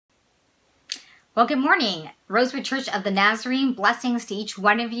Well, good morning, Rosewood Church of the Nazarene. Blessings to each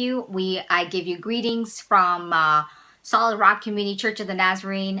one of you. I give you greetings from Solid Rock Community Church of the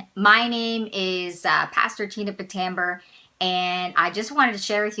Nazarene. My name is Pastor Tina Pitamber, and I just wanted to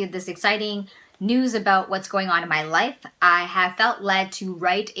share with you this exciting news about what's going on in my life. I have felt led to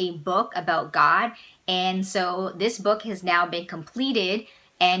write a book about God, and so this book has now been completed,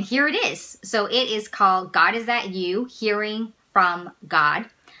 and here it is. So it is called God Is That You? Hearing from God.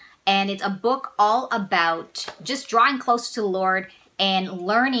 And it's a book all about just drawing close to the Lord and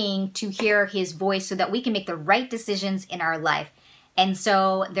learning to hear his voice so that we can make the right decisions in our life. And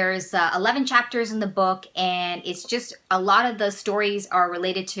so there's 11 chapters in the book, and it's just a lot of the stories are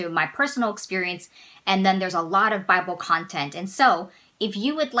related to my personal experience, and then there's a lot of Bible content. And so if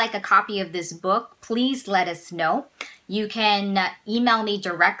you would like a copy of this book, please let us know. You can email me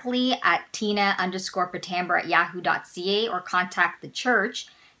directly at tina_pitamber@yahoo.ca or contact the church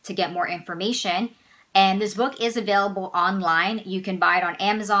to get more information. And this book is available online. You can buy it on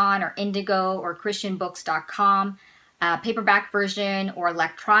Amazon or Indigo or christianbooks.com, paperback version or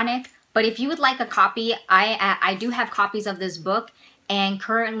electronic. But if you would like a copy, I do have copies of this book, and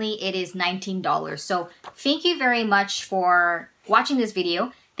currently it is $19. So thank you very much for watching this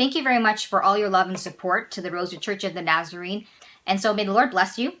video. Thank you very much for all your love and support to the Rosewood Church of the Nazarene. And so may the Lord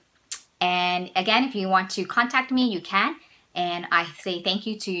bless you. And again, if you want to contact me, you can. And I say thank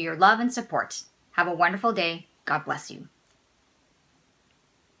you to your love and support. Have a wonderful day. God bless you.